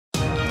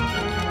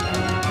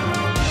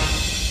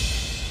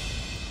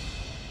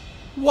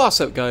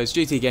What's up guys,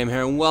 GT Game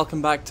here and welcome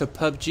back to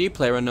PUBG,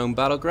 PlayerUnknown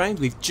BattleGround.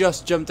 We've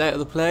just jumped out of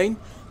the plane,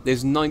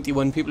 there's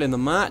 91 people in the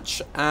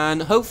match,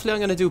 and hopefully I'm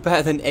going to do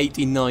better than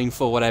 89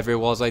 for whatever it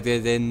was I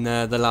did in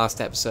the last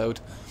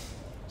episode.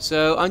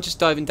 So I'm just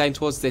diving down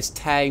towards this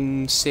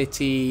town,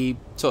 city,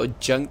 sort of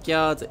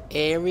junkyard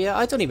area.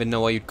 I don't even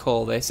know what you'd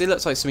call this, it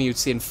looks like something you'd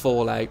see in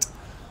Fallout.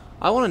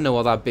 I want to know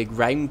what that big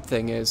round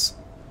thing is.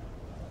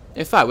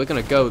 In fact, we're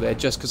going to go there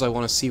just because I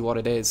want to see what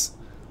it is.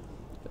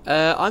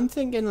 I'm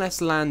thinking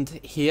let's land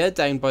here,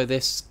 down by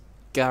this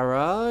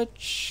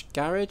garage.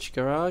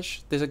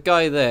 There's a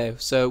guy there,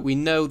 so we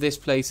know this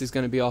place is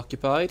going to be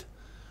occupied.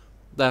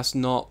 That's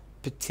not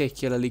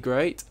particularly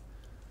great.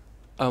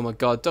 Oh my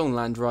god, don't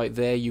land right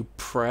there, you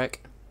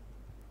prick.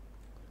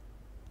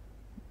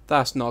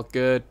 That's not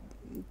good.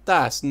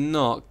 That's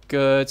not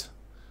good.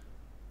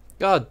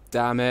 God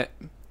damn it.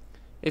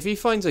 If he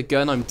finds a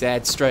gun, I'm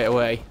dead straight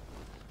away.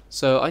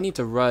 So I need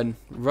to run.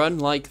 Run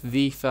like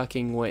the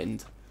fucking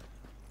wind.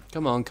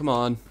 Come on, come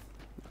on.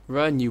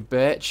 Run, you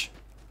bitch.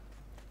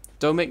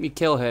 Don't make me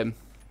kill him.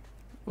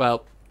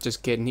 Well,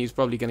 just kidding. He's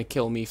probably going to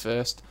kill me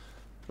first.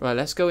 Right,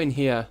 let's go in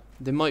here.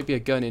 There might be a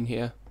gun in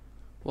here.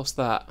 What's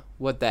that?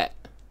 What that?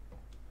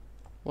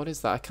 What is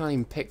that? I can't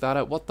even pick that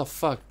up. What the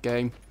fuck,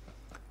 game?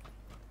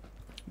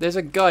 There's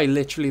a guy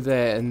literally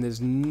there and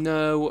there's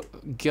no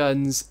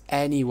guns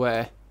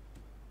anywhere.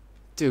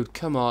 Dude,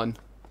 come on.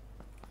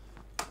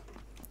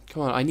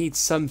 Come on, I need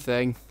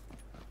something.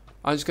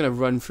 I'm just going to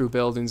run through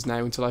buildings now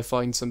until I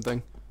find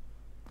something.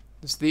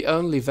 It's the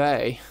only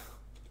way.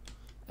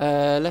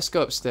 Let's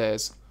go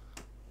upstairs.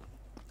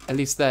 At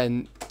least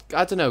then,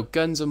 I don't know,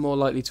 guns are more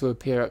likely to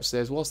appear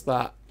upstairs. What's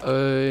that?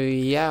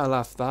 Yeah, I'll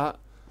have that.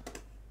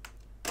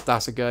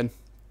 That's a gun.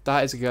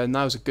 That is a gun.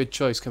 That was a good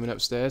choice coming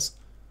upstairs.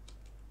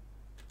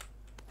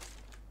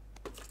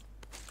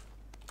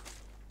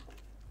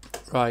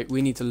 Right,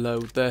 we need to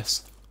load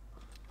this.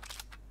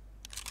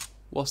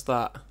 What's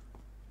that?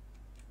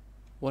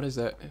 What is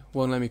it?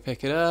 Won't let me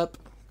pick it up,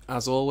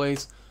 as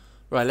always.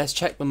 Right, let's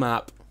check the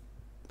map.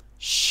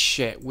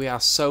 Shit, we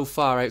are so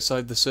far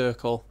outside the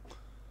circle.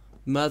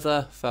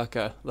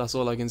 Motherfucker, that's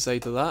all I can say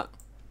to that.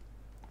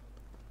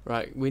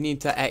 Right, we need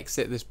to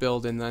exit this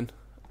building then.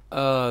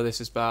 Oh, this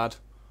is bad.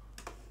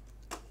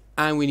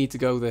 And we need to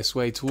go this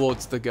way,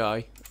 towards the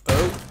guy.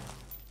 Oh.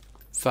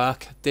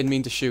 Fuck, didn't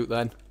mean to shoot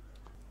then.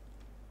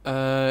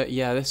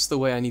 Yeah, this is the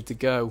way I need to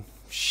go.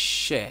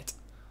 Shit.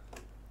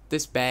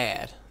 This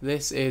bad.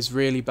 This is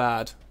really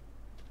bad.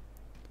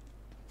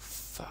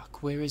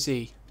 Fuck, where is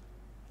he?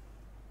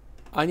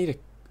 I need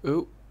a...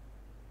 Ooh.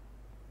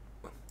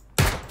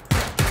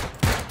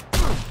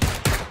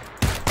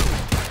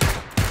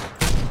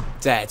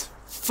 Dead.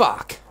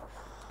 Fuck.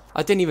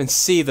 I didn't even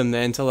see them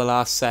there until the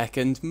last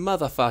second.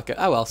 Motherfucker.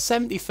 Oh well,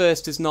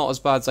 71st is not as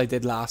bad as I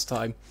did last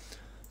time.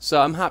 So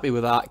I'm happy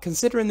with that.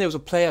 Considering there was a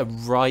player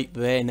right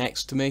there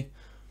next to me,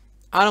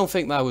 I don't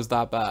think that was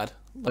that bad.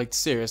 Like,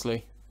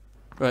 seriously.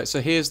 Right,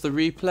 so here's the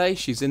replay.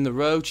 She's in the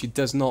road. She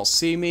does not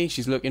see me.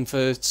 She's looking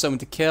for someone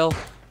to kill.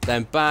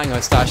 Then bang, I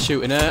start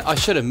shooting her. I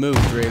should have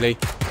moved, really.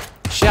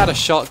 She had a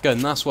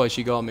shotgun. That's why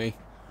she got me.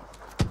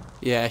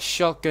 Yeah,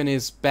 shotgun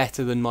is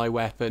better than my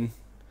weapon.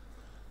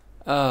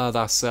 Oh,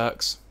 that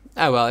sucks.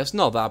 Oh well, it's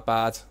not that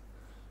bad.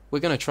 We're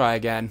going to try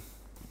again.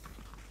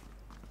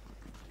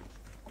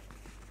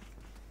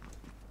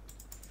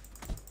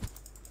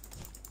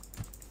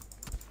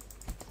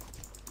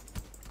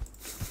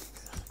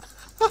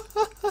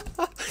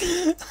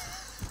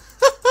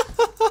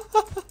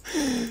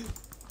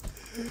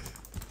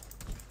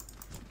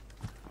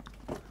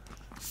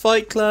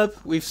 Fight club.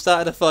 We've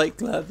started a fight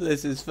club.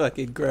 This is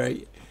fucking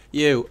great.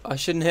 You. I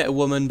shouldn't hit a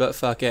woman, but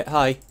fuck it.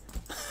 Hi.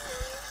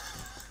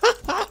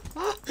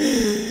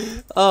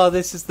 Oh,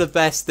 this is the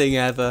best thing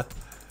ever.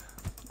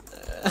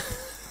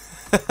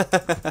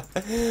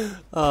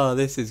 Oh,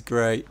 this is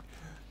great.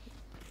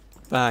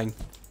 Bang.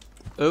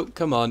 Oh,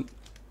 come on.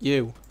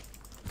 You.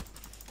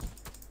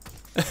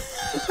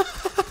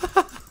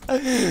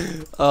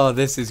 Oh,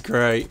 this is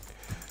great.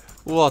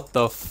 What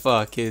the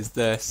fuck is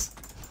this?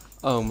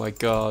 Oh my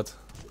god.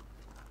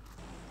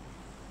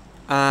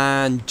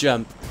 And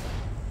jump.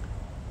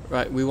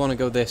 Right, we want to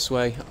go this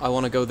way. I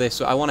want to go this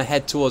way. I want to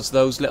head towards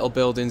those little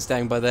buildings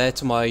down by there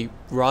to my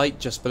right,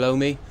 just below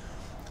me.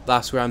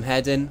 That's where I'm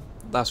heading.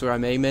 That's where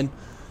I'm aiming.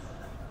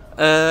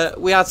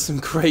 We had some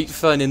great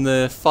fun in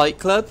the fight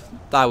club.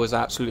 That was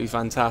absolutely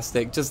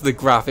fantastic. Just the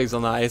graphics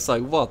on that. It's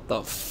like, what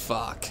the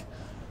fuck?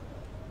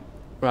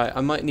 Right,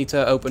 I might need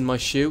to open my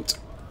chute.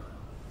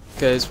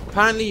 Because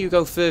apparently you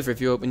go further if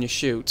you open your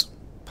chute.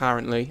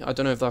 Apparently. I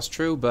don't know if that's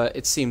true, but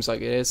it seems like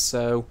it is.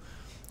 So,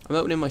 I'm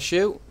opening my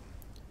chute.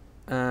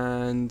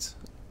 And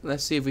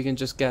let's see if we can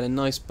just get a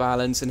nice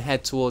balance and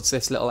head towards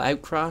this little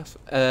outcrop.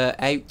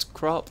 I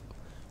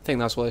think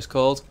that's what it's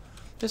called.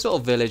 This little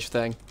village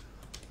thing.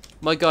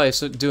 My guy is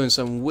doing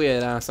some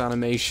weird ass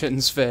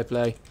animations. Fair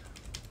play.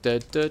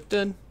 Dun, dun,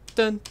 dun,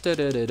 dun, dun,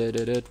 dun, dun,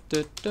 dun, dun,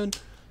 dun, dun.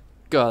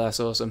 God, that's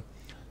awesome.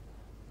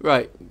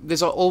 Right,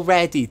 there's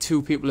already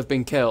 2 people have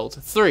been killed.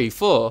 3,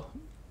 4,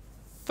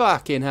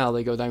 Fucking hell,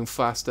 they go down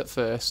fast at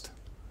first.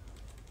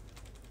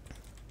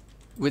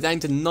 We're down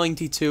to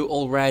 92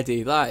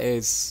 already. That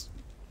is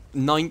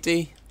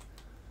 90.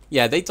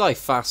 Yeah, they die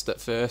fast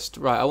at first.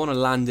 Right, I want to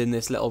land in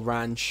this little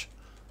ranch.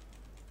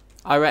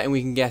 I reckon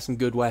we can get some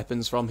good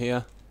weapons from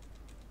here.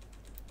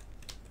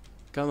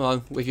 Come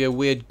on, with your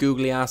weird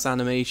googly ass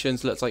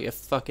animations, looks like you're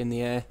fucking in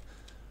the air.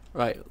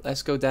 Right,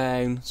 let's go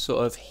down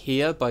sort of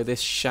here by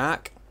this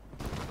shack.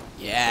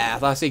 Yeah,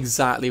 that's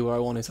exactly where I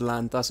wanted to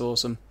land. That's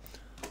awesome.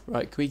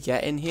 Right, can we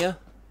get in here?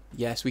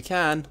 Yes, we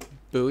can.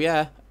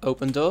 Booyah.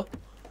 Open door.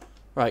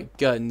 Right,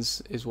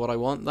 guns is what I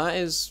want. That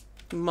is...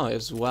 might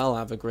as well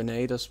have a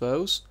grenade, I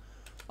suppose.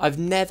 I've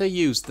never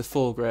used the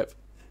foregrip.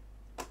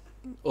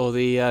 Or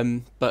the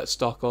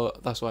buttstock, or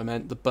that's what I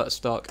meant, the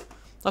buttstock.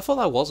 I thought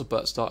that was a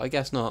buttstock, I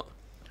guess not.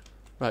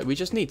 Right, we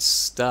just need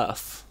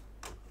stuff.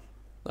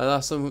 Like,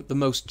 that's the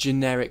most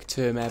generic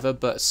term ever,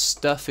 but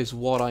stuff is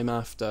what I'm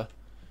after.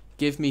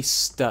 Give me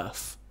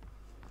stuff.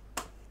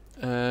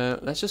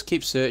 Let's just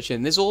keep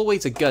searching. There's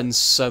always a gun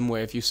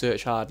somewhere if you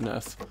search hard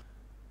enough.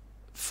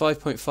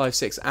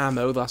 5.56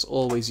 ammo, that's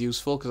always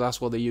useful, because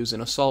that's what they use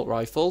in assault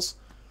rifles.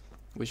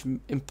 Which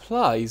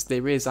implies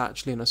there is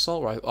actually an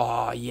assault rifle.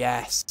 Oh,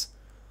 yes!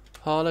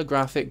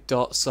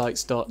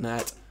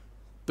 Holographic.sites.net.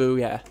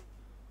 Booyah.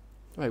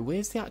 Right,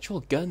 where's the actual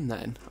gun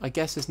then? I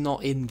guess it's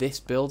not in this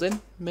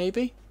building,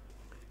 maybe?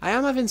 I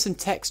am having some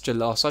texture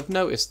loss, I've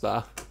noticed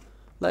that.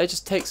 Like, it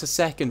just takes a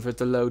second for it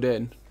to load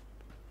in.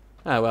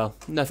 Oh well,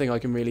 nothing I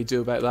can really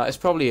do about that. It's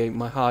probably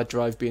my hard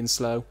drive being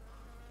slow.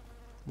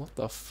 What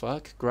the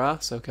fuck?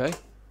 Grass? Okay.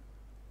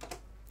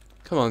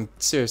 Come on,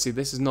 seriously,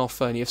 this is not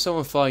funny. If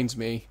someone finds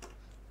me...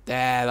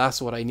 There,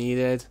 that's what I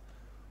needed.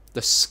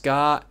 The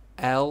Scar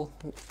L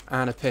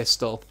and a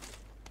pistol.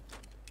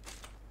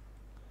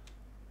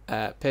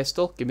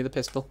 Pistol? Give me the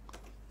pistol.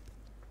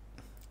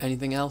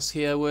 Anything else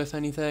here worth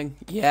anything?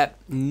 Yep,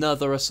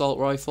 another assault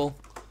rifle.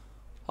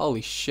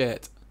 Holy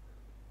shit.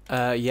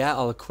 Yeah,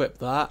 I'll equip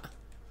that.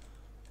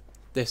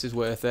 This is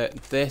worth it.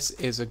 This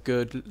is a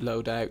good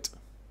loadout.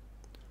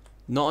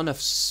 Not enough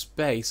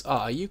space. Oh,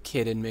 are you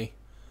kidding me?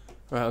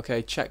 Right,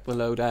 okay, check the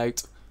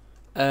loadout.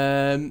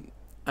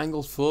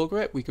 Angled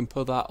foregrip, we can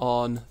put that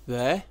on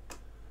there.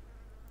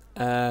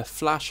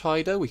 Flash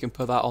hider, we can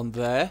put that on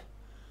there.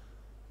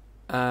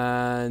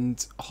 And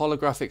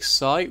holographic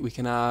sight, we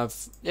can have...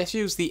 Let's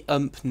use the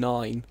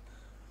UMP9.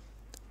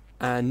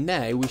 And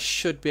now we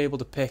should be able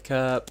to pick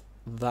up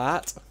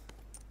that.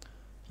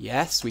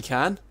 Yes, we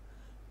can.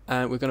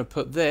 And we're going to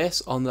put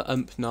this on the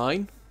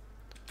UMP9.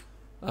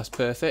 That's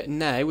perfect.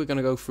 Now we're going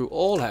to go through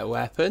all our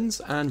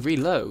weapons and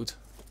reload.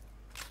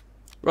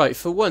 Right,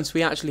 for once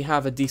we actually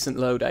have a decent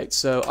loadout,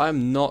 so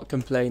I'm not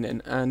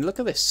complaining. And look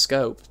at this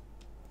scope.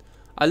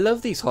 I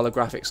love these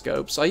holographic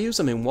scopes. I use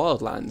them in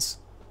Wildlands.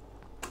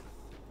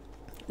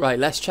 Right,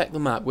 let's check the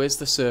map. Where's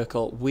the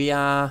circle? We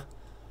are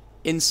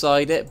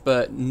inside it,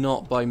 but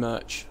not by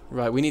much.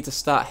 Right, we need to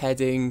start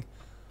heading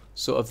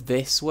sort of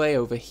this way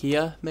over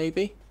here,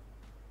 maybe.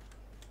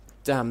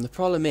 Damn, the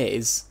problem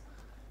is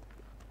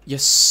you're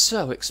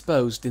so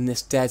exposed in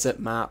this desert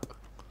map.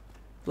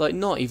 Like,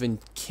 not even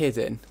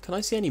kidding. Can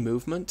I see any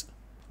movement?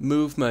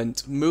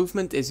 Movement.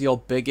 Movement is your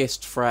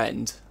biggest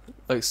friend.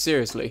 Like,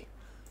 seriously.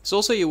 It's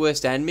also your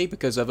worst enemy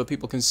because other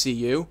people can see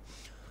you.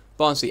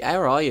 But honestly,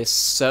 our eye is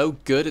so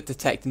good at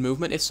detecting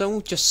movement. If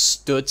someone just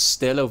stood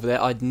still over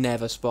there, I'd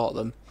never spot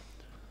them.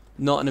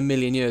 Not in a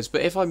million years.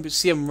 But if I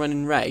see them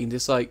running round,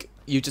 it's like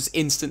you just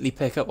instantly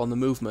pick up on the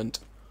movement.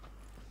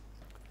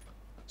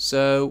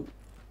 So,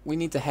 we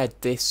need to head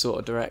this sort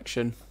of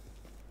direction.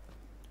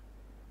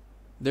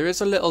 There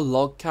is a little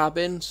log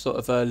cabin, sort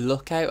of a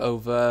lookout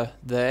over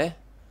there.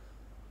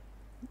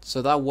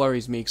 So that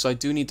worries me, because I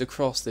do need to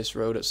cross this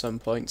road at some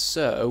point.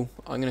 So,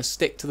 I'm going to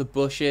stick to the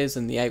bushes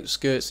and the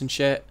outskirts and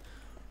shit.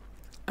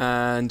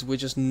 And we're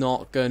just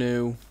not going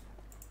to...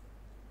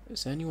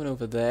 Is there anyone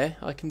over there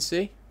I can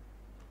see?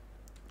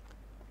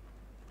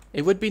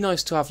 It would be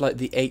nice to have like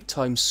the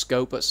 8x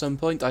scope at some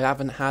point. I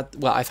haven't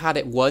had... Well, I've had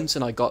it once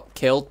and I got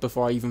killed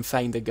before I even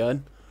found a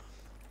gun.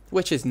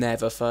 Which is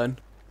never fun.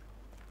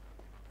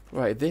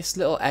 Right, this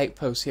little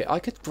outpost here. I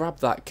could grab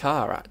that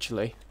car,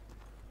 actually.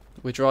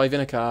 We're driving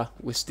a car.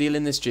 We're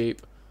stealing this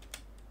Jeep.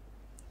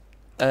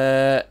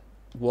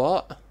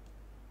 What?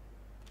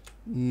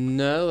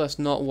 No, that's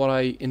not what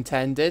I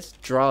intended.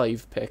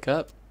 Drive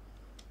pickup.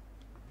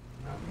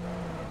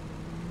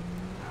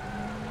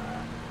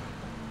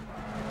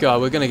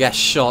 God, we're going to get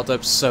shot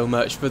up so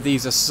much, but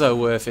these are so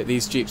worth it.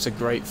 These Jeeps are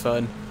great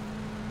fun.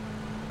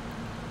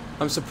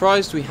 I'm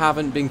surprised we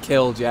haven't been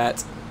killed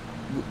yet.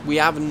 We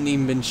haven't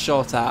even been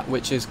shot at,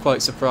 which is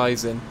quite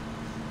surprising.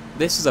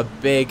 This is a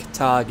big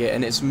target,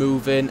 and it's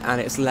moving,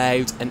 and it's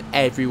loud, and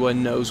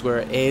everyone knows where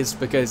it is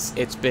because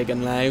it's big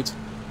and loud.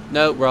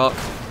 No, rock.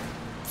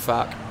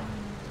 Fuck.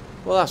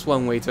 Well, that's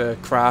one way to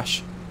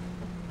crash.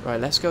 Right,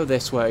 let's go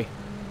this way.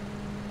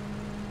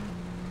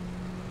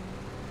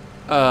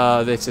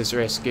 This is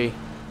risky.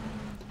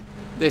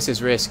 This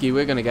is risky.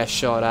 We're gonna get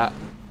shot at.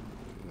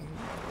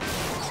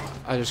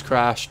 I just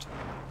crashed.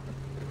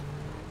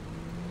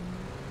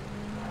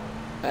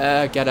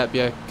 Get up,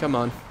 yeah. Come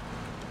on.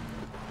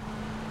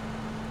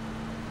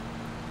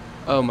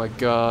 Oh my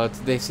god,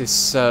 this is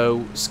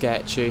so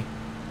sketchy.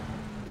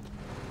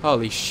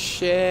 Holy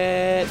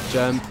shit.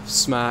 Jump,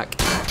 smack.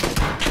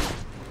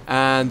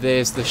 And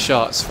there's the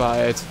shots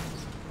fired.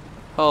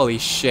 Holy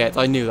shit,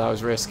 I knew that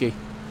was risky.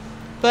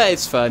 But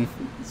it's fun,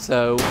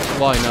 so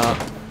why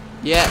not?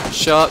 Yeah,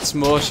 shots,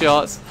 more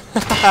shots.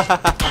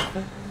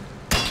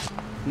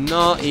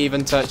 Not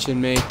even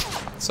touching me.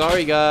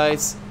 Sorry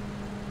guys.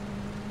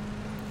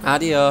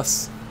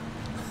 Adios.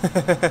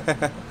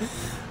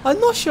 I'm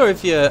not sure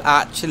if you're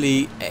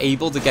actually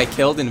able to get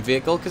killed in a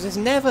vehicle, because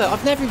I've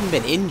never even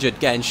been injured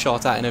getting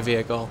shot at in a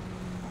vehicle.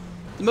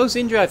 The most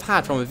injury I've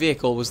had from a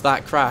vehicle was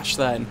that crash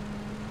then.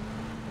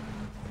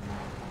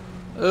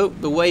 Oh,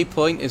 the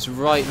waypoint is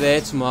right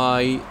there to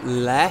my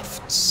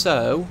left,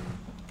 so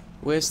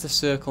where's the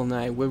circle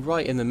now? We're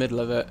right in the middle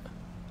of it.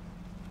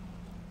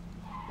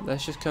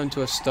 Let's just come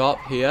to a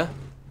stop here,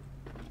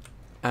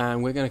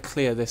 and we're going to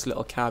clear this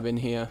little cabin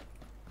here,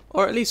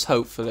 or at least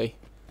hopefully.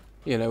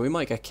 You know, we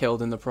might get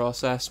killed in the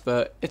process,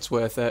 but it's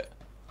worth it.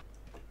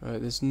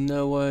 Alright, there's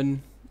no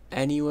one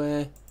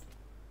anywhere.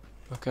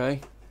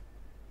 Okay.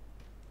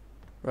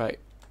 Right,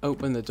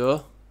 open the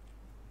door.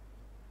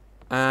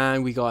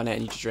 And we got an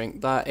energy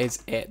drink. That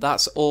is it.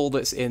 That's all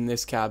that's in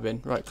this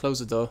cabin. Right, close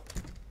the door.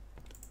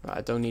 Right,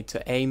 I don't need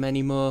to aim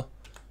anymore.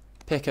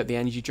 Pick up the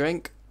energy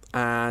drink.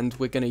 And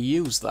we're going to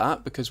use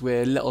that because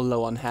we're a little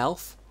low on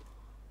health.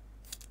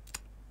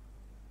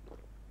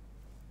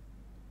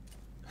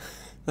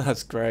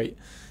 That's great.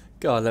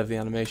 God, I love the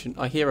animation.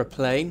 I hear a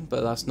plane,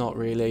 but that's not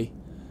really...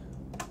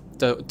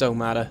 Don't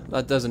matter.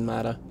 That doesn't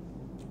matter.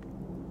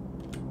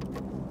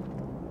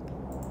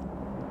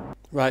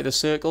 Right, the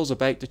circle's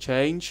about to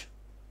change.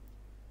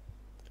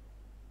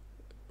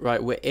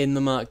 Right, we're in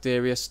the marked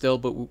area still,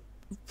 but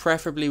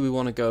preferably we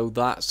want to go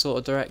that sort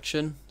of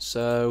direction.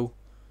 So,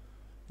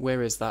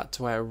 where is that?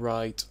 To our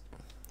right.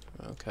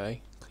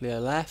 Okay, clear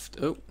left.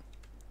 Oh.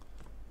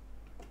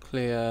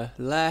 Clear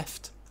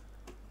left.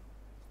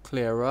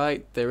 Clear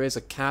right. There is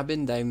a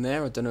cabin down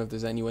there. I don't know if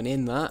there's anyone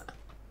in that.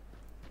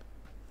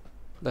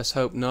 Let's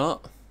hope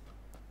not.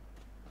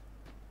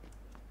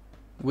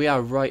 We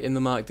are right in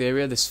the marked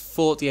area. There's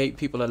 48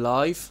 people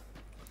alive,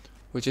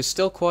 which is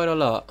still quite a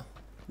lot.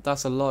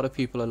 That's a lot of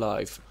people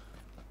alive.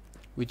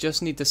 We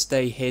just need to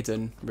stay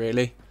hidden,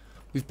 really.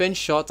 We've been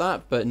shot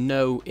at, but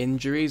no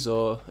injuries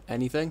or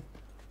anything.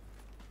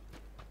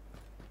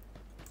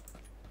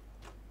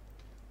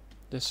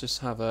 Let's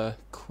just have a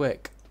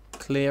quick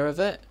clear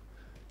of it.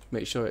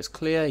 Make sure it's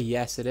clear.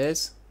 Yes, it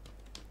is.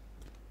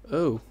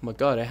 Oh my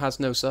god, it has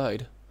no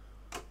side.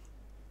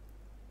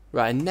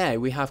 Right, and now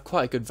we have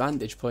quite a good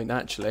vantage point,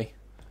 actually.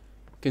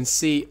 You can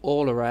see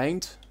all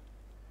around.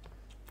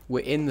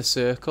 We're in the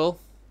circle.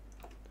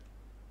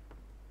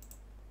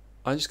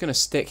 I'm just going to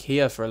stick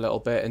here for a little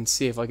bit and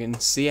see if I can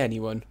see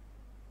anyone.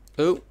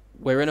 Oh,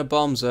 we're in a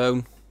bomb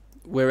zone.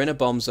 We're in a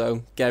bomb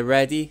zone. Get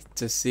ready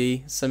to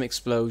see some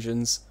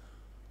explosions.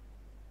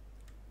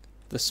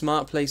 The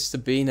smart place to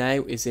be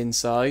now is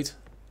inside.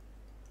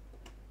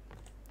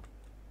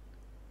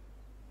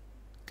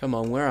 Come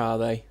on, where are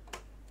they?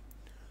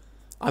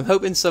 I'm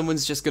hoping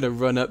someone's just going to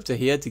run up to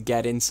here to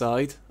get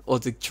inside, or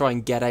to try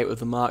and get out of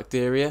the marked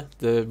area,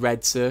 the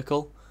red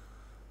circle.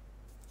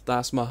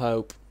 That's my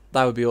hope.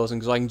 That would be awesome,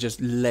 because I can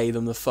just lay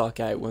them the fuck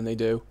out when they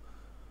do.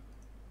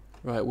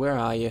 Right, where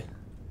are you?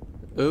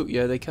 Oh,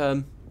 yeah, they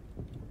come.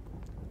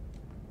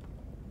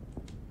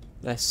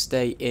 Let's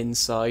stay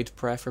inside,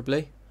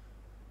 preferably.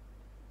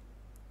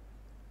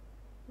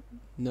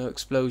 No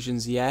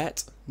explosions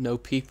yet. No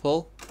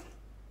people.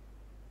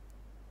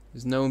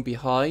 There's no one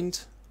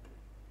behind.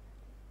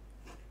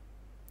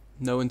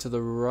 No one to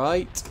the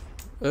right.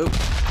 Oh.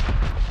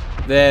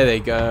 There they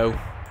go.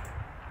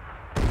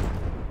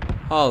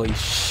 Holy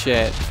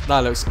shit.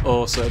 That looks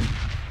awesome.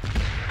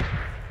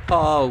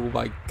 Oh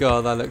my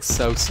god, that looks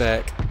so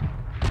sick.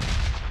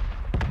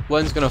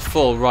 One's gonna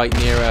fall right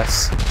near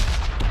us.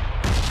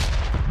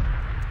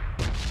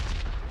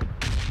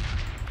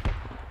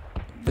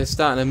 They're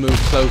starting to move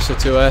closer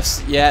to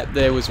us. Yep,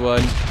 there was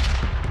one.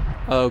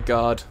 Oh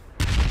god.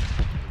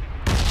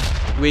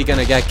 We're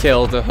gonna get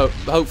killed.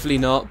 Hopefully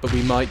not, but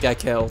we might get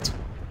killed.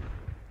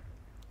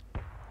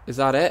 Is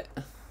that it?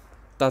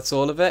 That's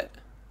all of it?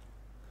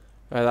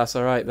 Right, that's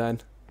alright then.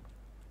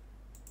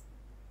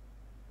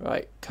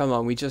 Right, come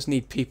on, we just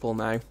need people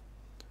now.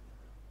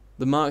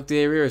 The marked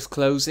area is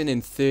closing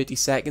in 30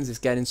 seconds. It's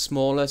getting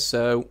smaller,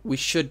 so we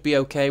should be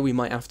okay. We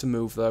might have to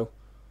move though.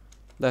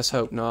 Let's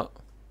hope not.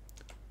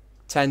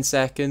 10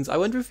 seconds. I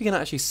wonder if we can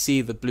actually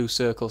see the blue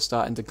circle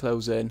starting to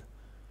close in.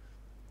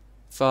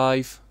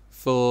 5,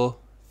 4,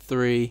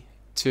 3,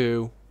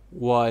 2,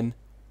 1,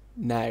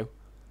 now.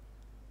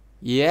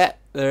 Yeah,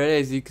 there it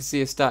is. You can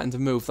see it starting to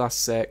move. That's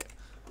sick.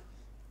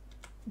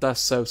 That's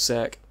so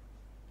sick.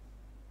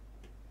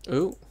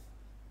 Ooh.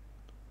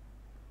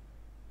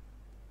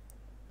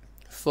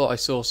 Thought I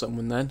saw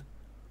someone then.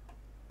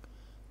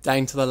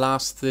 Down to the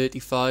last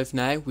 35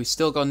 now. We've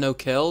still got no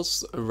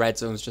kills. A red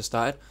zone's just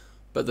started.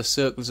 but the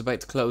circle is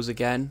about to close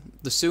again.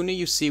 The sooner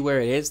you see where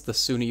it is, the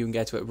sooner you can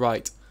get to it.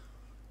 Right.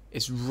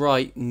 It's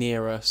right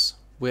near us.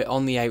 We're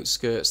on the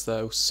outskirts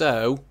though,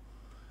 so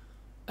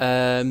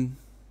they're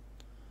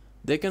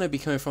going to be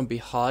coming from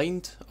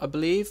behind, I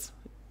believe.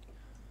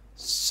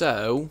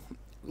 So,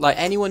 like,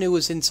 anyone who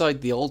was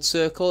inside the old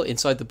circle,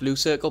 inside the blue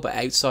circle, but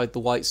outside the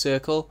white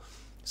circle,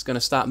 is going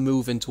to start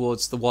moving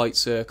towards the white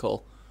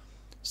circle.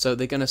 So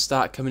they're going to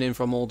start coming in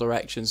from all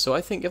directions. So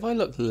I think if I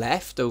look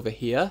left over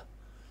here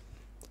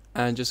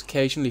and just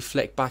occasionally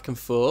flick back and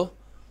forth,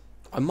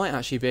 I might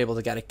actually be able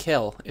to get a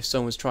kill if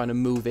someone's trying to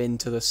move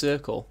into the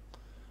circle,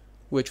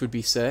 which would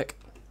be sick.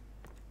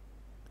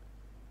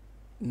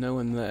 No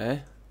one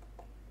there.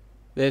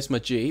 There's my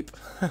Jeep.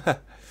 I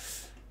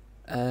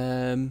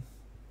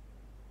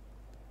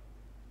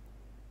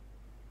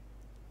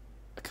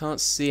can't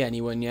see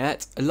anyone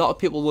yet. A lot of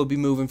people will be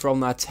moving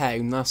from that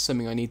town. That's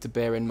something I need to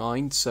bear in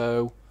mind.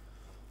 So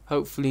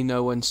hopefully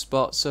no one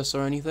spots us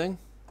or anything.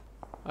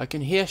 I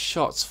can hear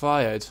shots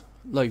fired,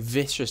 like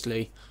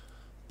viciously,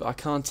 but I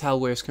can't tell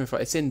where it's coming from.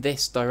 It's in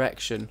this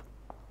direction.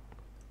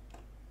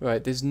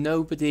 Right, there's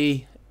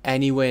nobody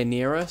anywhere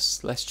near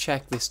us. Let's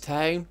check this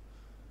town.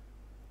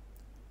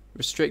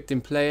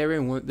 Restricting player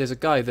in. There's a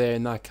guy there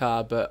in that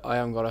car, but I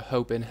haven't got a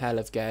hope in hell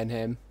of getting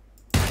him.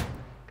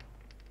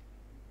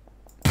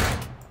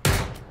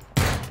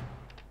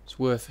 It's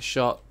worth a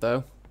shot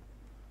though.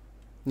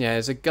 Yeah,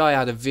 there's a guy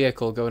out of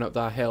vehicle going up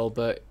that hill,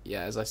 but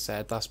yeah, as I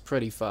said, that's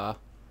pretty far.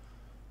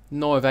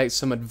 Not without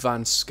some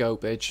advanced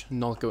scopage.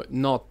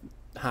 Not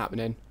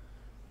happening.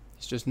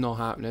 It's just not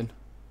happening.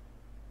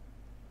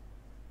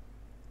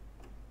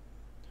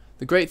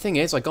 The great thing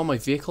is, I got my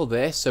vehicle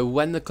there, so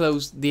when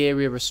the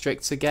area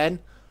restricts again,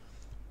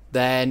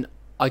 then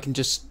I can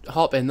just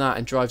hop in that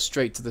and drive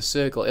straight to the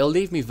circle. It'll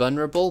leave me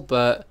vulnerable,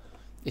 but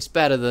it's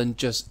better than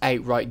just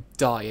outright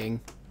dying.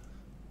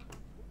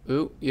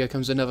 Ooh, here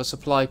comes another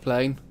supply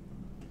plane.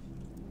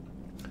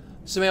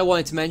 Something I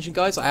wanted to mention,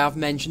 guys, I have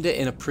mentioned it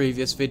in a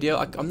previous video.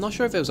 I'm not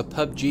sure if it was a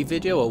PUBG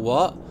video or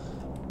what,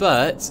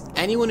 but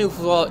anyone who's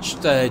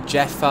watched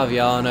Jeff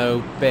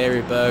Faviano,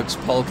 Barry Bergs,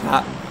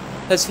 Polcat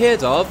has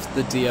heard of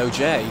the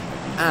DOJ,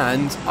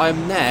 and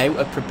I'm now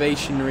a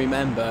probationary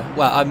member.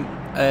 Well, I'm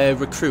a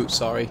recruit,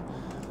 sorry.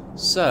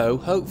 So,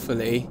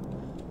 hopefully,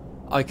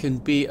 I can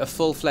be a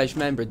full-fledged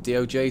member of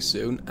DOJ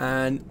soon,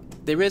 and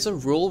there is a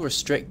rule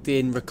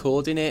restricting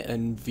recording it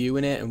and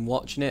viewing it and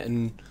watching it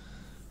and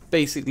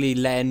basically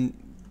letting...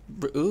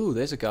 Ooh,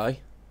 there's a guy.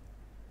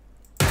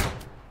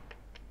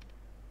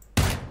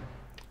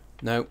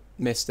 No,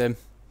 missed him.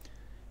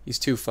 He's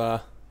too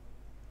far.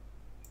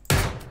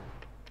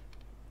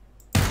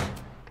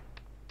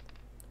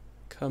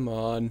 Come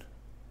on.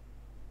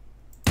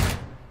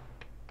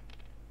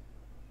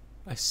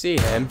 I see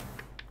him.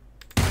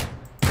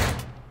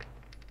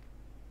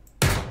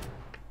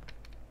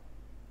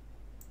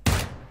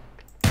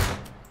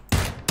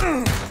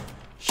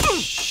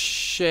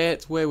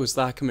 Shit, where was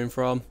that coming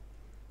from?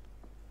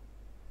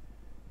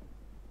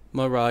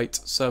 My right,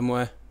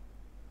 somewhere.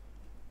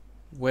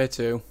 Where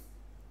to?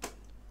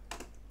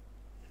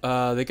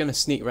 They're gonna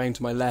sneak round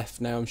to my left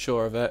now, I'm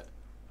sure of it.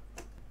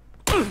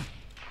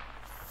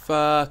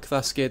 Fuck,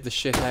 that scared the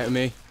shit out of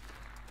me.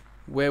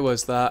 Where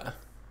was that?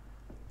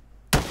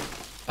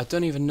 I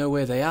don't even know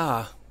where they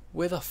are.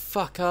 Where the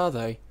fuck are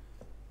they?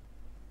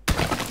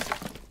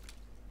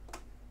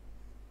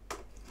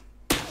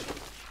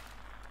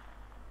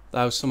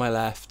 That was to my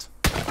left.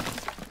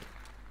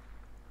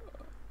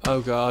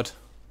 Oh god.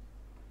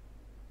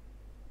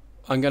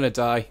 I'm gonna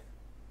die.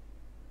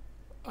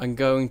 I'm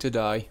going to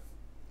die.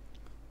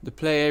 The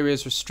play area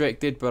is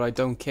restricted, but I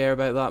don't care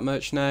about that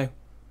much now.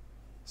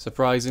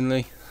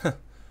 Surprisingly.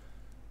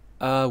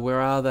 Where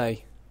are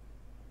they?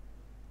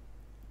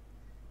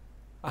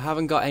 I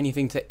haven't got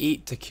anything to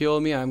eat to cure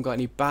me. I haven't got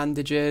any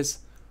bandages.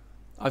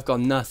 I've got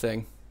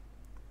nothing.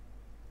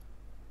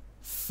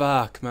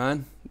 Fuck,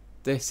 man.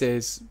 This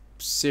is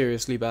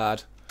seriously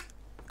bad.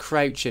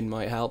 Crouching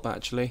might help,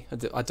 actually.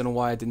 I don't know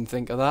why I didn't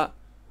think of that.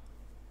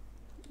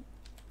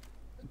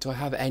 Do I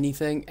have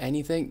anything?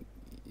 Anything?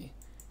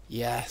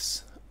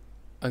 Yes.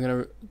 I'm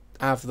going to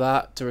have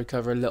that to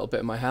recover a little bit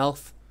of my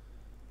health.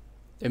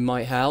 It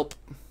might help.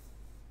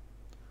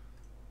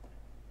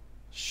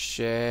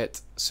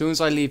 Shit. As soon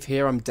as I leave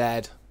here, I'm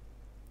dead.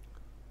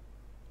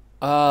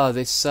 Ah,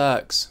 this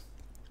sucks.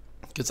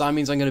 Because that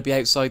means I'm going to be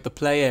outside the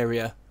play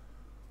area.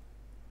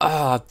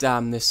 Ah,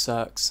 damn, this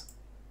sucks.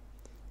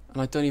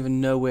 And I don't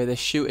even know where they're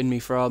shooting me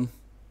from.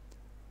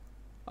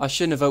 I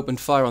shouldn't have opened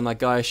fire on that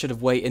guy. I should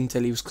have waited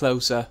until he was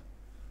closer.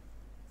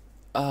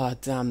 Ah,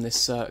 damn, this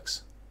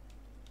sucks.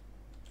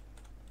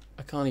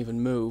 I can't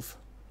even move.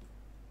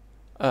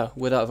 Oh,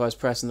 without if I was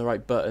pressing the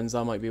right buttons,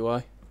 that might be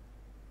why.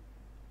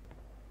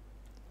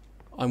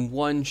 I'm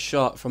one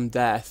shot from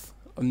death.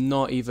 I'm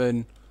not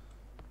even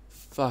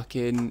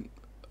fucking...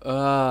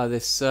 Ah,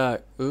 this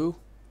sucks. Ooh,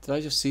 did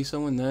I just see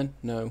someone then?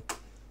 No.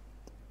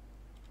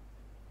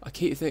 I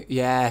keep thinking...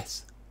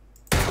 Yes.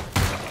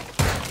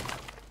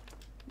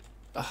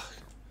 Ugh.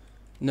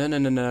 No, no,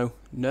 no, no.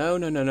 No,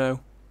 no, no, no.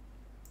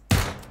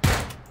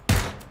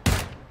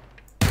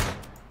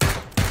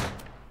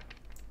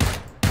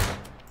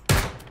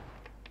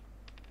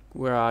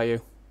 Where are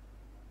you?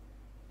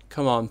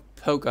 Come on,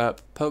 poke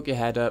up. Poke your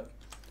head up.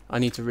 I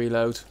need to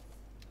reload.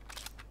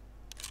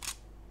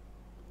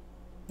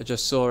 I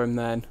just saw him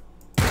then.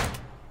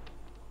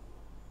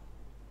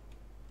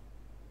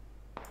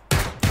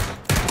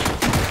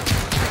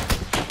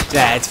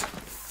 Dead.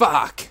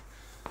 Fuck.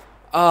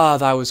 Ah,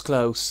 that was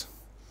close.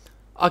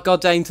 I got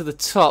down to the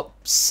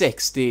top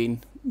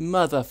 16.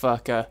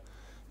 Motherfucker.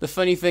 The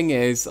funny thing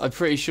is, I'm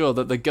pretty sure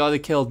that the guy that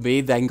killed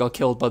me then got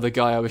killed by the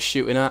guy I was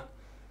shooting at.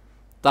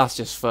 That's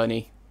just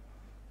funny.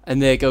 And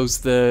there goes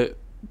the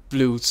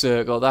blue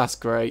circle. That's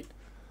great.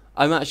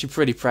 I'm actually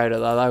pretty proud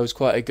of that. That was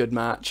quite a good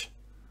match.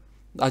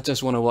 I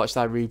just want to watch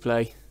that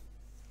replay.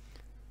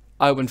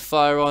 I opened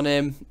fire on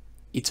him.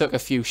 He took a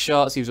few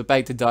shots. He was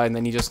about to die, and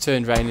then he just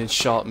turned around and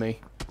shot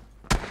me.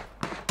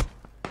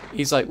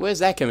 He's like, where's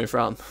that coming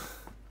from?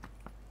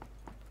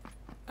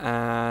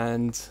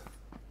 And...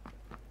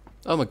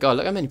 oh my god,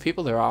 look how many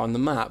people there are on the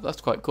map. That's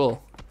quite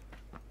cool.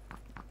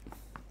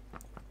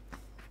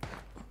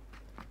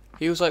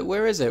 He was like,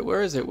 where is it?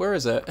 Where is it? Where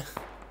is it?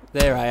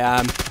 There I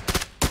am.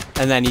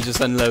 And then he just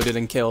unloaded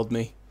and killed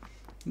me.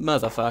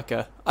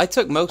 Motherfucker. I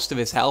took most of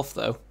his health,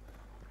 though.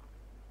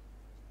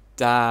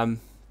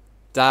 Damn.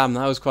 Damn,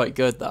 that was quite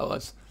good, that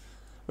was.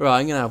 Right,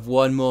 I'm going to have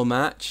one more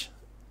match.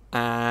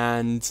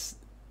 And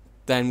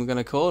then we're going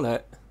to call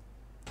it.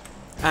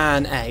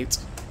 And out.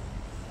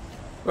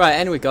 Right,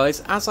 anyway,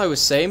 guys, as I was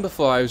saying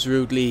before I was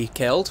rudely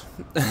killed,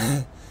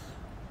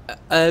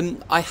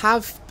 I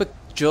have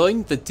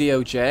joined the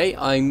DOJ.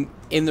 I'm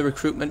in the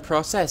recruitment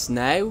process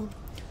now.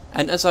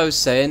 And as I was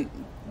saying,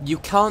 you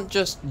can't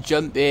just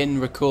jump in,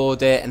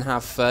 record it, and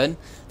have fun.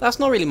 That's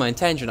not really my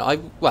intention.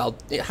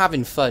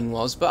 Having fun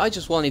was, but I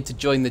just wanted to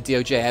join the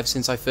DOJ ever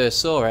since I first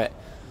saw it.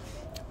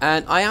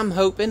 And I am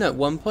hoping at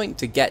one point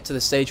to get to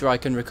the stage where I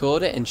can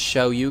record it and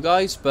show you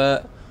guys,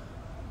 but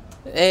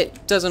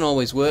it doesn't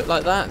always work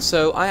like that.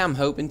 So I am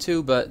hoping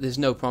to, but there's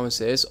no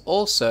promises.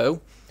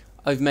 Also,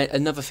 I've met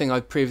another thing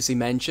I've previously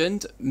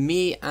mentioned.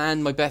 Me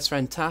and my best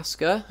friend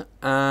Tasker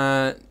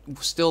are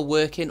still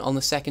working on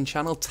the second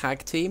channel,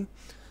 Tag Team.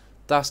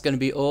 That's going to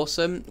be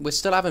awesome. We're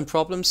still having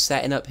problems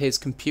setting up his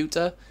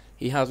computer.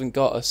 He hasn't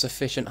got a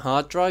sufficient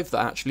hard drive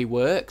that actually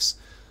works.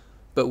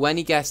 But when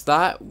he gets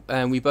that,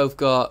 and we both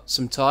got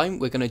some time,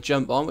 we're going to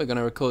jump on. We're going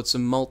to record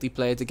some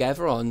multiplayer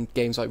together on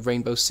games like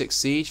Rainbow Six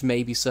Siege,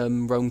 maybe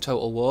some Rome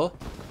Total War.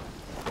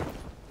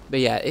 But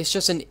yeah, it's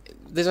just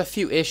there's a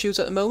few issues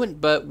at the moment,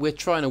 but we're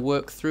trying to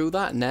work through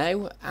that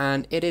now,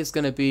 and it is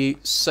going to be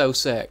so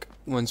sick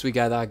once we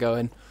get that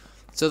going.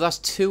 So that's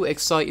two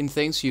exciting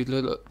things for you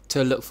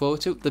to look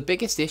forward to. The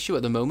biggest issue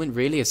at the moment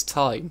really is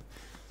time,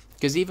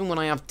 because even when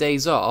I have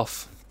days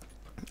off,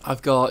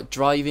 I've got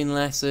driving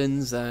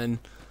lessons and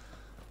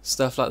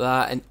stuff like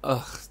that, and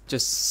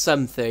just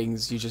some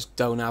things you just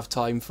don't have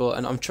time for,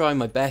 and I'm trying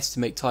my best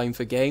to make time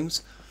for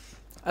games.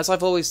 As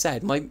I've always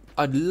said, my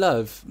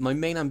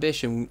main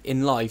ambition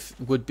in life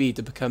would be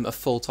to become a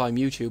full-time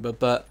YouTuber,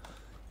 but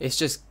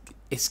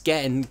it's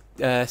getting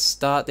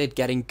started,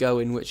 getting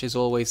going, which is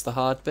always the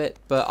hard bit,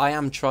 but I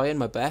am trying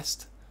my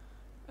best.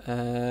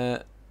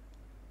 Why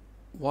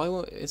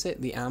is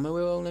it the ammo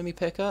it won't let me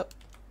pick up?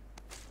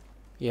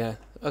 Yeah,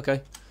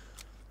 okay.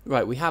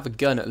 Right, we have a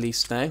gun at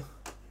least now.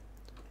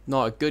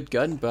 Not a good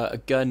gun, but a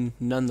gun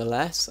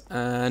nonetheless.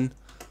 And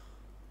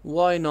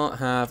why not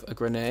have a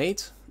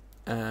grenade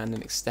and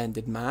an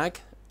extended mag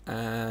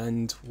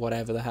and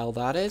whatever the hell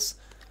that is.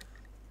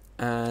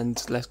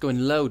 And let's go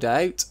and load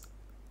out.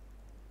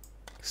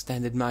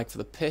 Extended mag for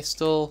the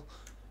pistol.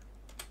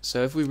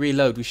 So if we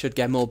reload, we should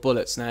get more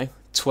bullets now.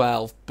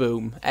 12,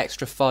 boom.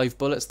 Extra 5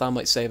 bullets, that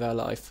might save our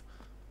life.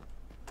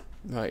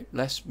 Right,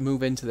 let's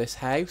move into this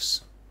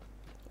house.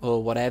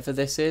 Or whatever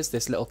this is,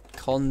 this little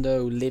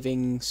condo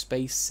living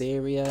space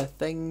area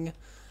thing.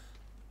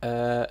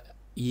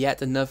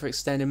 Yet another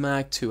extended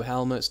mag, 2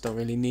 helmets, don't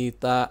really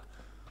need that.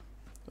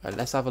 Right,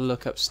 let's have a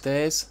look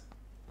upstairs.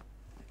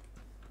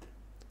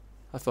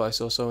 I thought I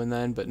saw someone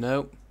then, but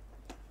no.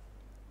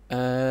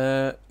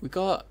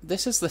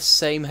 This is the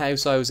same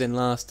house I was in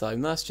last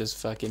time. That's just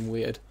fucking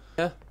weird.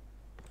 Yeah.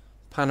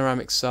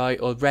 Panoramic sight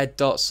or red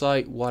dot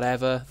sight,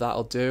 whatever,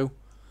 that'll do.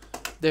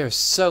 There are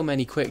so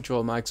many quick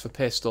draw mags for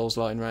pistols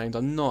lying around.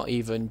 I'm not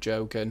even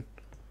joking.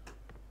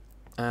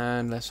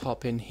 And let's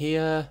hop in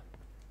here.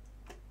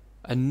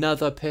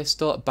 Another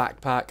pistol,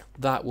 backpack.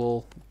 That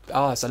will...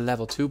 oh, it's a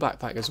level 2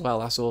 backpack as well.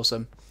 That's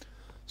awesome.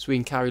 So we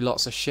can carry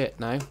lots of shit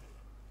now.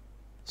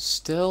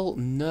 Still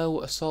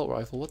no assault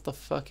rifle. What the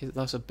fuck is...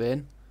 that's a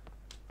bin.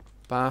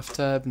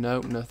 Bathtub.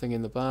 Nope, nothing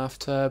in the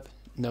bathtub.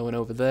 No one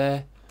over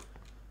there.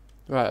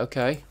 Right,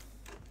 okay.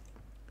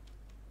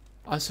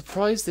 I'm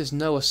surprised there's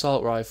no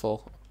assault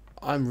rifle.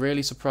 I'm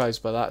really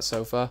surprised by that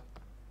so far.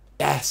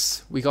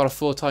 Yes! We got a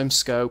 4x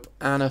scope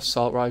and an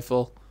assault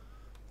rifle.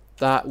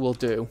 That will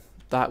do.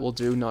 That will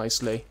do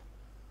nicely.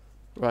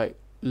 Right,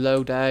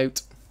 load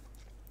out.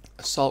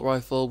 Assault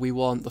rifle, we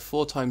want the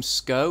 4x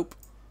scope.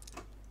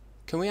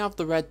 Can we have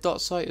the red dot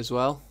sight as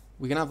well?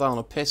 We can have that on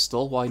a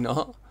pistol, why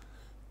not?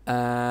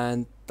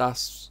 And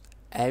that's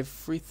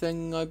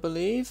everything, I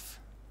believe.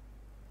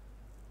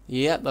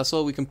 Yep, that's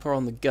all we can put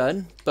on the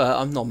gun, but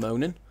I'm not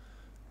moaning.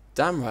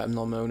 Damn right I'm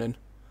not moaning.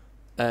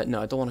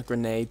 No, I don't want a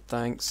grenade,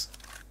 thanks.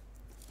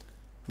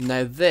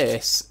 Now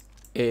this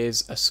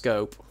is a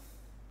scope.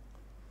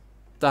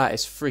 That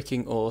is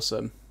freaking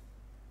awesome.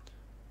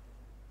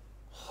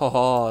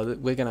 Oh,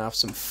 we're going to have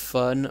some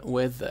fun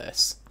with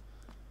this.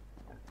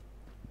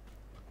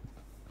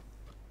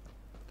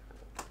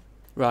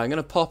 Right, I'm going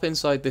to pop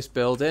inside this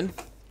building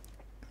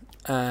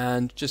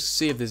and just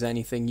see if there's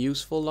anything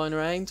useful lying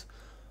around.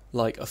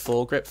 Like a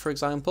foregrip, for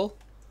example.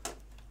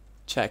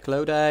 Check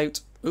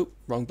loadout. Oop,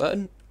 wrong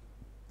button.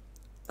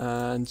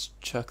 And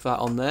chuck that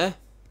on there.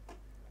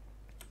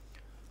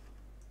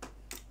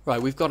 Right,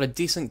 we've got a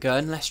decent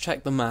gun. Let's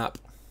check the map.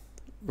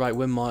 Right,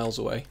 we're miles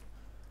away.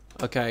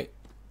 Okay,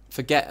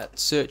 forget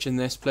searching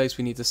this place.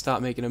 We need to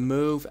start making a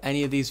move.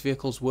 Any of these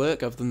vehicles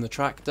work other than the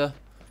tractor?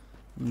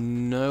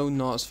 No,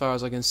 not as far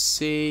as I can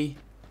see.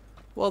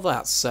 Well,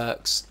 that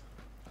sucks.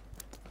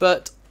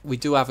 But we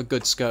do have a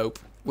good scope,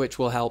 which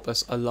will help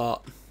us a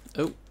lot.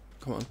 Oh,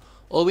 come on.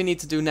 All we need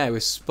to do now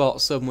is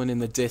spot someone in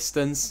the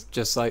distance.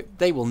 Just like,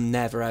 they will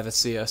never ever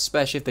see us,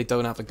 especially if they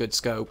don't have a good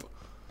scope.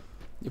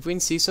 If we can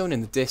see someone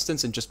in the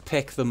distance and just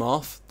pick them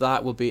off,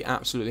 that will be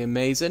absolutely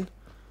amazing.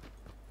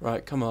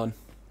 Right, come on.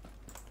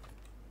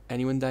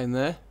 Anyone down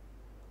there?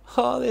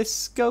 Oh, this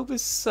scope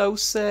is so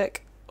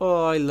sick.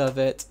 Oh, I love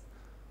it.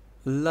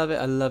 Love it,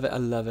 I love it, I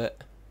love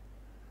it.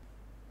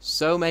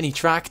 So many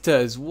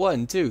tractors.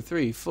 1, 2,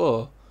 3,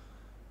 4,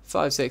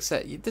 5, 6,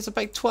 7. There's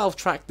about 12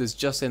 tractors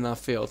just in that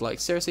field.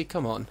 Like, seriously,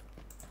 come on.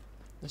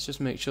 Let's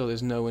just make sure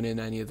there's no one in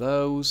any of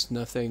those.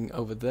 Nothing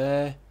over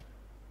there.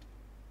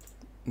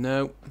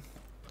 No.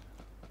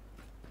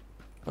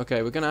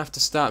 Okay, we're going to have to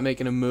start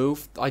making a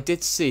move. I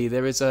did see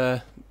there is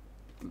a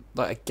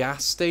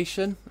gas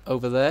station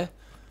over there.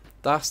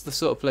 That's the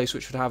sort of place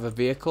which would have a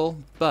vehicle,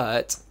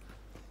 but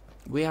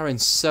we are in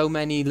so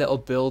many little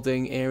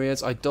building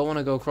areas. I don't want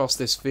to go across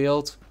this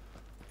field.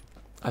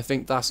 I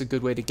think that's a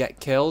good way to get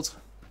killed.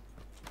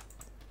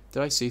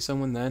 Did I see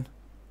someone then?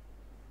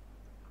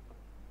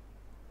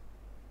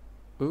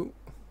 Ooh.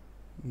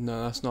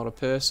 No, that's not a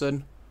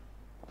person.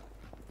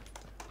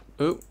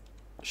 Ooh.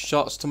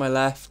 Shots to my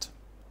left.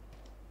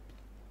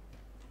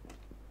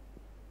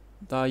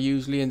 That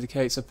usually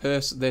indicates a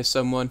person. There's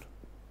someone.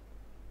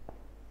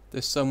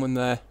 There's someone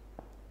there.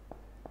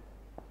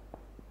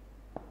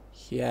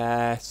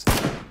 Yes.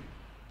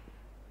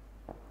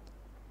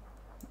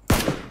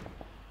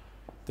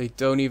 They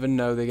don't even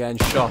know they're getting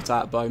shot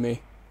at by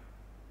me.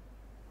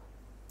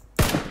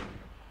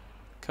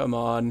 Come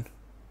on.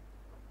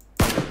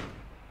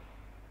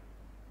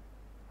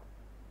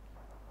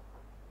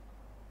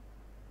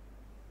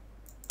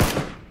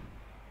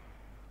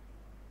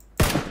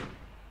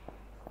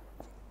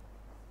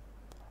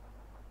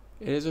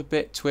 It is a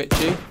bit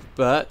twitchy,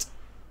 but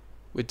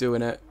we're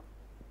doing it.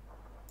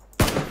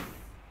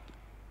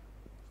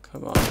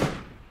 Come on.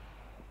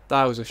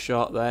 That was a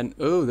shot then.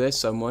 Ooh, there's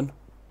someone.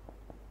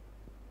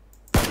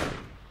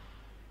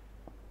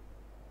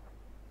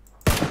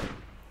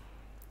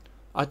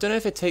 I don't know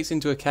if it takes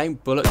into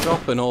account bullet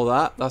drop and all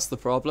that. That's the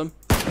problem.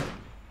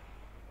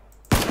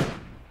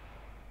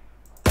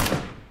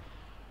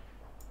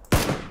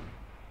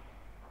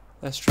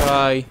 Let's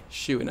try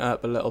shooting it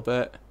up a little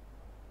bit.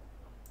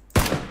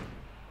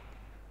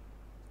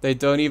 They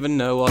don't even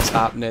know what's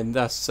happening.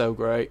 That's so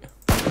great.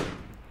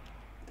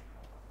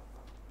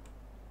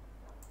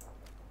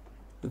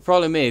 The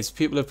problem is,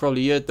 people have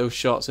probably heard those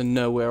shots and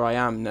know where I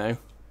am now.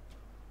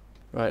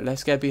 Right,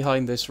 let's get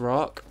behind this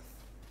rock.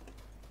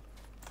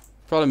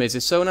 Problem is,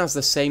 if someone has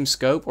the same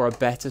scope or a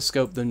better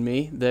scope than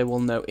me, they will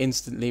know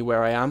instantly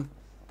where I am.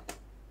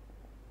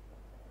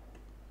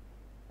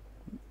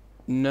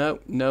 No,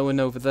 no one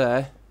over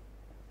there.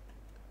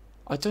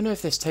 I don't know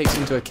if this takes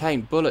into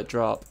account bullet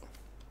drop.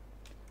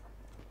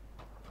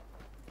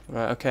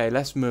 Right, okay,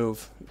 let's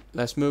move.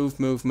 Let's move,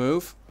 move,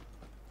 move.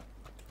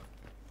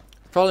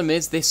 Problem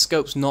is, this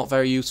scope's not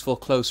very useful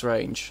close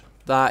range.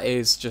 That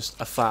is just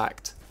a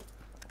fact.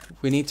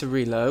 We need to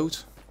reload.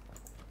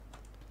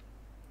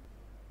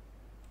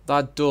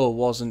 That door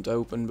wasn't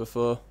open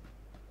before,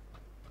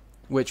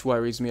 which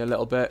worries me a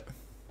little bit.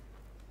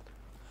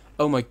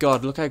 Oh my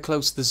god, look how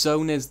close the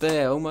zone is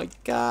there. Oh my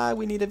god,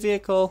 we need a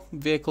vehicle.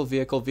 Vehicle,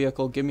 vehicle,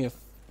 vehicle. Give me a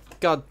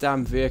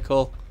goddamn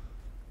vehicle.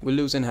 We're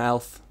losing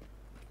health.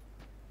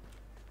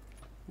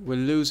 We're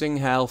losing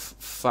health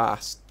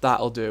fast.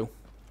 That'll do.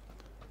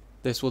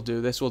 This will do,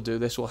 this will do,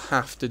 this will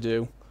have to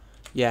do.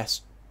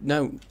 Yes.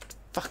 No.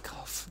 Fuck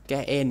off.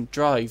 Get in.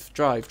 Drive,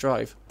 drive,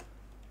 drive.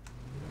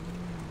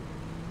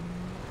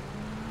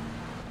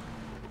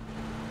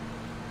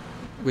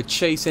 We're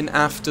chasing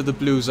after the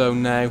blue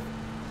zone now.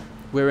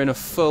 We're in a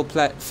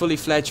fully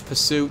fledged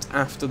pursuit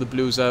after the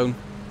blue zone.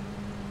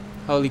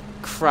 Holy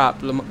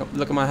crap.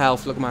 Look at my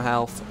health, look at my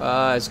health.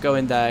 It's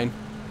going down.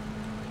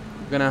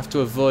 We're gonna have to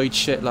avoid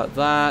shit like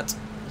that.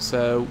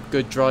 So,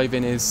 good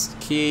driving is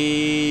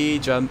key.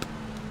 Jump.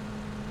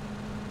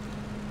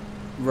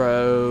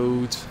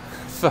 Road.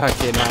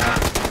 Fucking hell.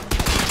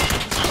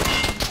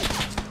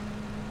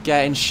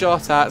 Getting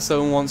shot at,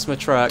 someone wants my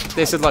truck.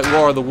 This is like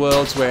War of the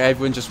Worlds where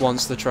everyone just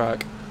wants the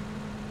truck.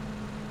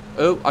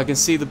 Oh, I can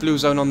see the blue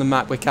zone on the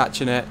map, we're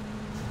catching it.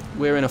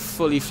 We're in a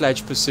fully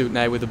fledged pursuit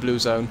now with the blue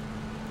zone.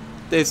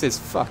 This is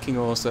fucking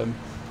awesome.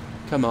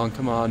 Come on,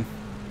 come on.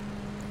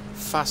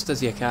 Fast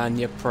as you can,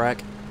 you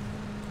prick.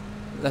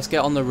 Let's get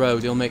on the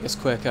road, it'll make us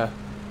quicker.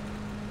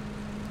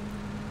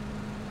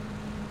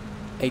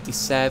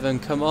 87,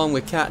 come on,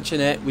 we're catching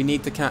it. We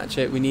need to catch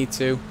it, we need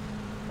to.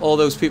 All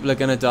those people are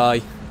gonna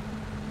die.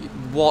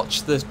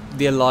 Watch the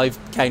alive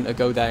counter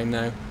go down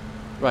now.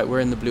 Right, we're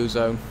in the blue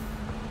zone.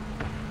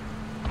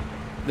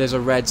 There's a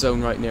red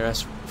zone right near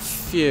us.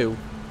 Phew.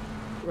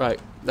 Right,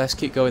 let's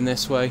keep going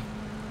this way.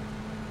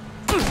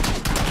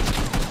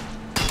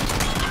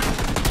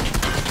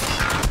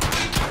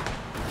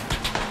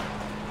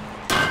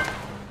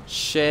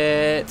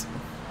 Shit.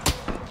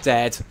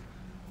 Dead.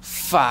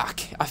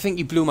 Fuck. I think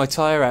you blew my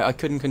tyre out. I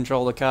couldn't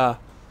control the car.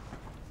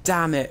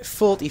 Damn it.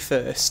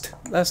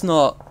 41st. That's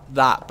not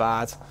that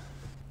bad.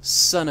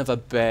 Son of a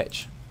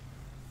bitch.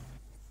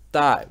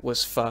 That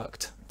was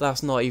fucked.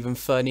 That's not even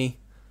funny.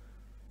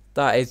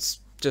 That is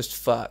just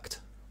fucked.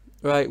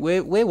 Right,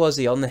 where was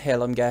he? On the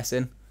hill, I'm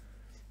guessing.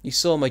 You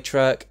saw my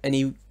truck, and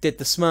he did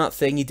the smart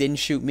thing. He didn't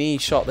shoot me, he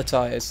shot the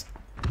tyres.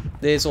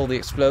 There's all the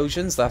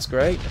explosions, that's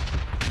great.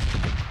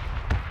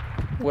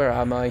 Where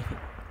am I?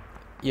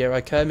 Here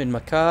I come in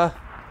my car.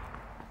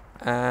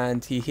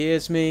 And he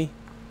hears me.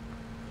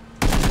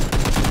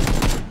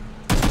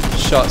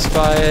 Shots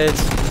fired.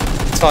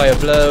 Tyre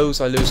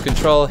blows, I lose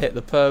control, hit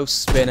the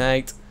post, spin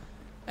out.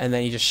 And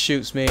then he just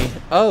shoots me.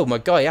 Oh my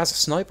god, he has a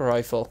sniper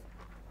rifle.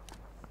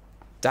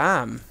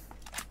 Damn.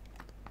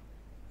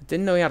 I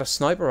didn't know he had a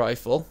sniper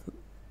rifle.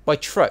 My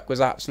truck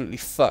was absolutely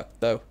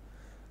fucked though.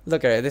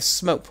 Look at it, there's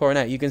smoke pouring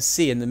out. You can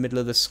see in the middle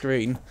of the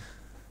screen.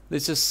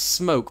 There's just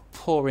smoke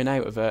pouring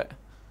out of it.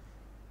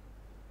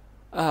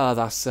 Ah,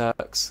 that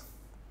sucks.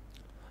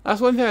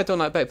 That's one thing I don't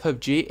like about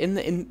PUBG.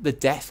 In the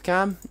death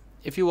cam,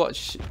 if you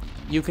watch,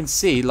 you can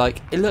see,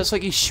 like, it looks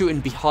like he's shooting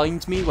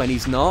behind me when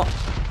he's not.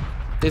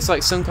 There's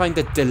like some kind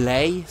of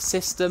delay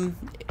system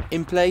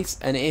in place,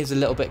 and it is a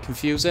little bit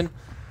confusing.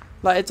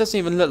 Like, it doesn't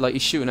even look like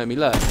he's shooting at me,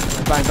 look.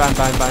 Bang, bang,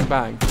 bang, bang,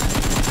 bang.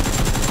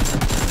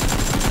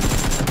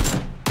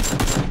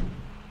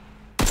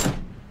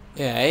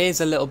 Yeah, it is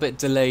a little bit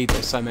delayed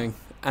or something,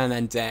 and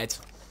then dead.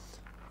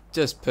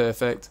 Just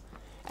perfect.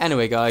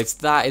 Anyway, guys,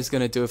 that is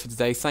going to do it for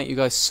today. Thank you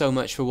guys so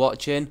much for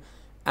watching.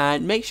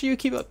 And make sure you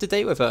keep up to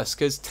date with us,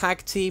 because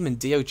Tag Team and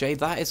DOJ,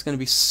 that is going to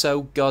be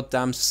so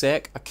goddamn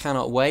sick. I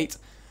cannot wait.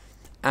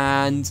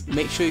 And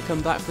make sure you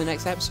come back for the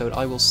next episode.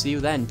 I will see you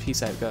then.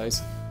 Peace out,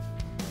 guys.